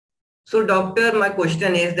So, doctor, my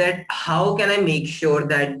question is that how can I make sure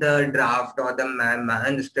that the draft or the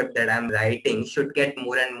manuscript that I'm writing should get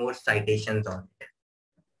more and more citations on it?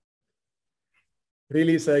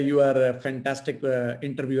 Really, sir, you are a fantastic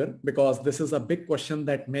interviewer, because this is a big question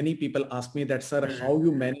that many people ask me that, sir, how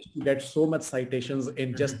you manage to get so much citations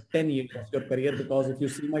in just 10 years of your career? Because if you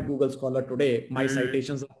see my Google Scholar today, my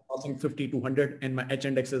citations are crossing 50 to 100 and my H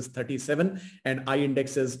index is 37 and I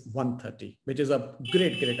index is 130, which is a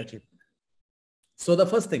great achievement. So the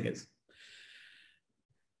first thing is,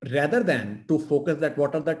 rather than to focus that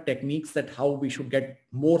what are the techniques that how we should get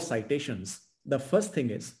more citations, the first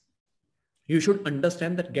thing is, you should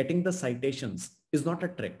understand that getting the citations is not a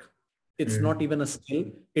trick. It's not even a skill.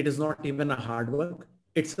 It is not even a hard work.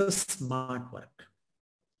 It's a smart work.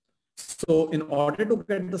 So in order to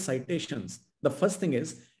get the citations, the first thing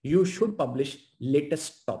is you should publish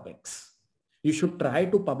latest topics. You should try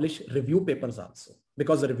to publish review papers also,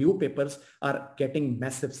 because the review papers are getting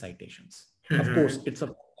massive citations. Of course, it's a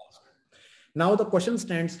cost. Now the question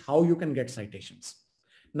stands how you can get citations.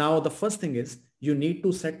 Now, the first thing is you need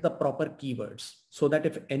to set the proper keywords so that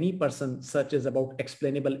if any person searches about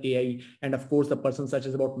explainable AI, and of course, the person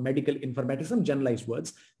searches about medical informatics, some generalized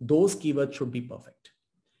words, those keywords should be perfect.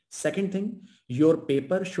 Second thing, your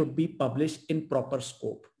paper should be published in proper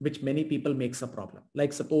scope, which many people makes a problem.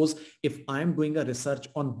 Like suppose if I'm doing a research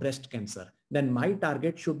on breast cancer, then my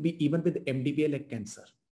target should be even with MDPA like cancer.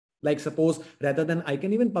 Like suppose rather than I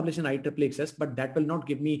can even publish an IEEE access, but that will not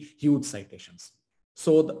give me huge citations.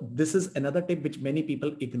 So this is another tip which many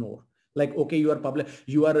people ignore. Like, okay, you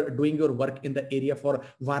are doing your work in the area for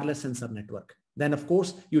wireless sensor network. Then of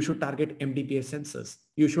course you should target MDPA sensors.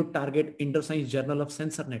 You should target InterScience Journal of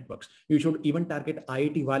Sensor Networks. You should even target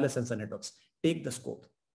IIT wireless sensor networks. Take the scope.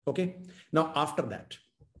 Okay. Now after that,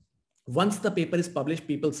 once the paper is published,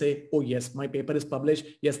 people say, oh yes, my paper is published.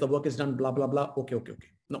 Yes, the work is done, blah, blah, blah. Okay.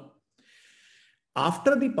 No.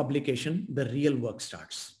 After the publication, the real work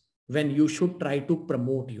starts, when you should try to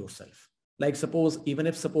promote yourself. Like suppose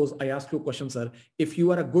I ask you a question, sir, if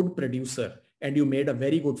you are a good producer and you made a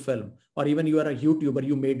very good film, or even you are a YouTuber,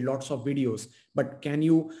 you made lots of videos, but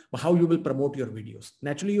how you will promote your videos?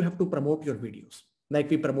 Naturally, you have to promote your videos. Like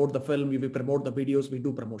we promote the film, we promote the videos, we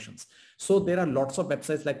do promotions. So there are lots of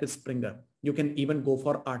websites like this Springer. You can even go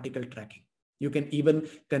for article tracking. You can even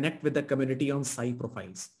connect with the community on Sci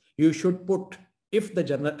profiles. You should put, if the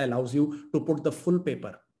journal allows you to put the full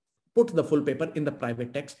paper in the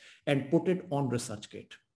private text and put it on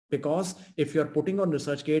ResearchGate. Because if you're putting on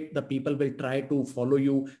ResearchGate, the people will try to follow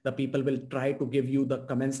you. The people will try to give you the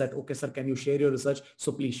comments that, okay, sir, can you share your research?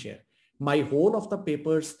 So please share. My whole of the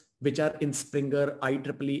papers which are in Springer,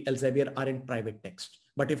 IEEE, Elsevier are in private text.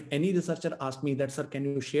 But if any researcher asks me that, sir, can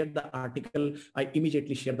you share the article? I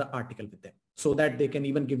immediately share the article with them so that they can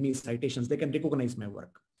even give me citations. They can recognize my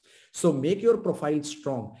work. So make your profile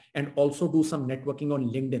strong and also do some networking on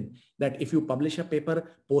LinkedIn, that if you publish a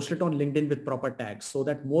paper, post it on LinkedIn with proper tags so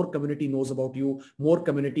that more community knows about you, more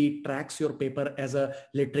community tracks your paper as a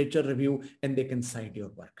literature review, and they can cite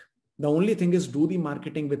your work. The only thing is do the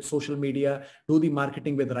marketing with social media, do the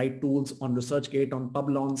marketing with right tools on ResearchGate, on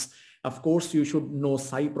Publons. Of course, you should know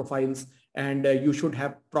Sci profiles, and you should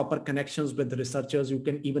have proper connections with researchers. You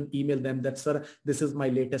can even email them that, sir, this is my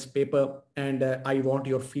latest paper and I want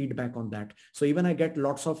your feedback on that. So even I get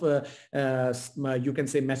lots of, you can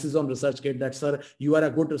say messages on ResearchGate that, sir, you are a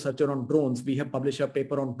good researcher on drones. We have published a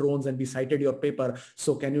paper on drones and we cited your paper.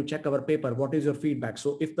 So can you check our paper? What is your feedback?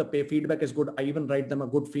 So if the feedback is good, I even write them a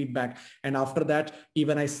good feedback. And after that,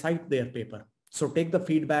 even I cite their paper. So take the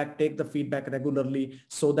feedback regularly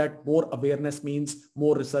so that more awareness means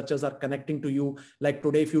more researchers are connecting to you. Like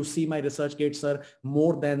today, if you see my ResearchGate, sir,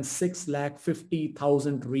 more than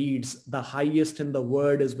 650,000 reads, the highest in the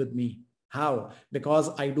world is with me. How?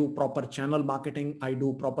 Because I do proper channel marketing. I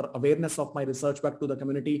do proper awareness of my research back to the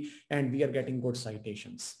community, and we are getting good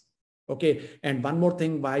citations. Okay. And one more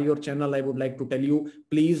thing, why your channel, I would like to tell you,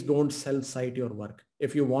 please don't self-cite your work.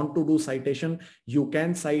 If you want to do citation, you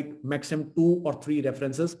can cite maximum 2 or 3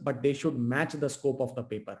 references, but they should match the scope of the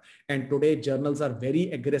paper. And today journals are very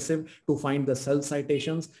aggressive to find the self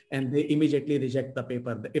citations, and they immediately reject the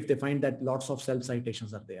paper if they find that lots of self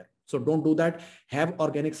citations are there. So don't do that. Have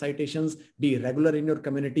organic citations, be regular in your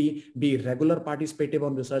community, be regular participative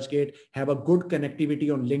on ResearchGate, have a good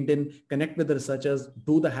connectivity on LinkedIn, connect with the researchers,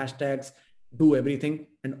 do the hashtags, do everything,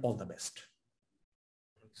 and all the best.